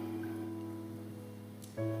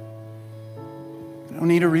 We don't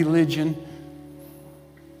need a religion.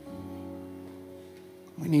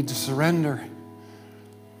 We need to surrender.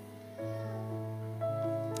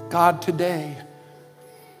 God, today,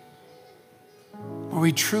 where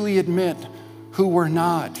we truly admit who we're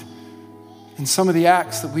not and some of the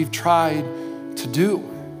acts that we've tried to do.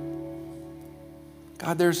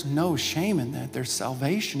 God, there's no shame in that. There's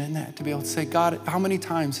salvation in that, to be able to say, God, how many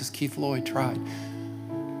times has Keith Lloyd tried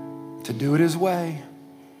to do it his way?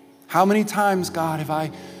 How many times, God, have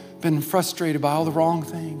I been frustrated by all the wrong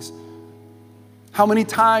things? How many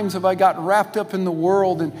times have I gotten wrapped up in the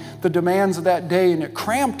world and the demands of that day, and it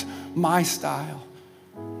cramped my style?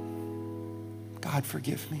 God,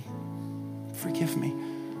 forgive me. Forgive me.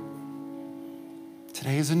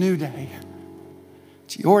 Today is a new day.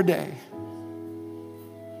 It's your day.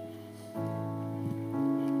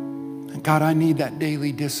 And God, I need that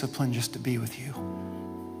daily discipline just to be with you.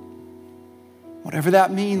 Whatever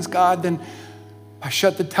that means, God, then I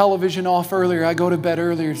shut the television off earlier. I go to bed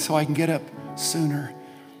earlier so I can get up sooner.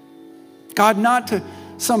 God, not to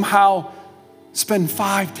somehow spend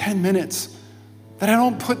 5-10 minutes, that I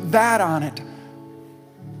don't put that on it.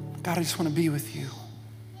 God, I just want to be with you.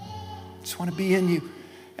 I just want to be in you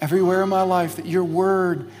everywhere in my life, that your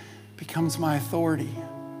word becomes my authority,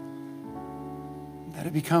 that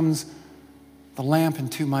it becomes the lamp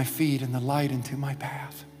unto my feet and the light unto my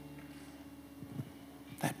path.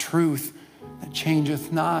 That truth that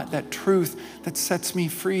changeth not, that truth that sets me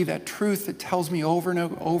free, that truth that tells me over and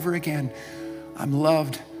over again, I'm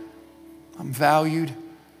loved, I'm valued,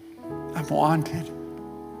 I'm wanted,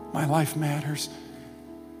 my life matters.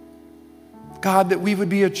 God, that we would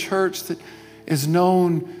be a church that is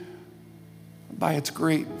known by its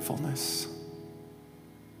gratefulness,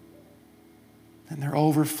 and they're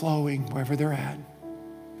overflowing wherever they're at.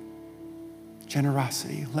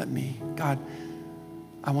 Generosity, let me, God,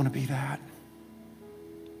 I want to be that.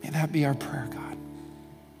 May that be our prayer, God.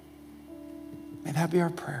 May that be our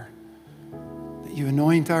prayer. That you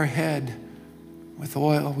anoint our head with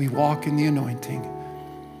oil. We walk in the anointing.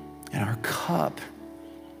 And our cup,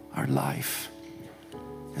 our life,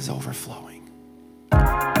 is overflowing.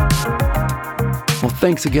 Well,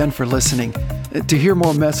 thanks again for listening. To hear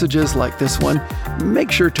more messages like this one,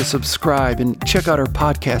 make sure to subscribe and check out our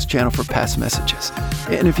podcast channel for past messages.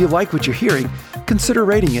 And if you like what you're hearing, consider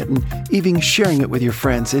rating it and even sharing it with your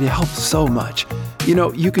friends. It helps so much. You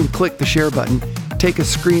know, you can click the share button, take a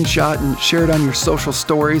screenshot and share it on your social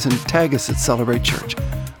stories and tag us at Celebrate Church.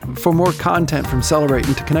 For more content from Celebrate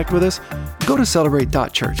and to connect with us, go to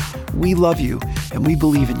celebrate.church. We love you and we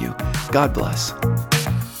believe in you. God bless.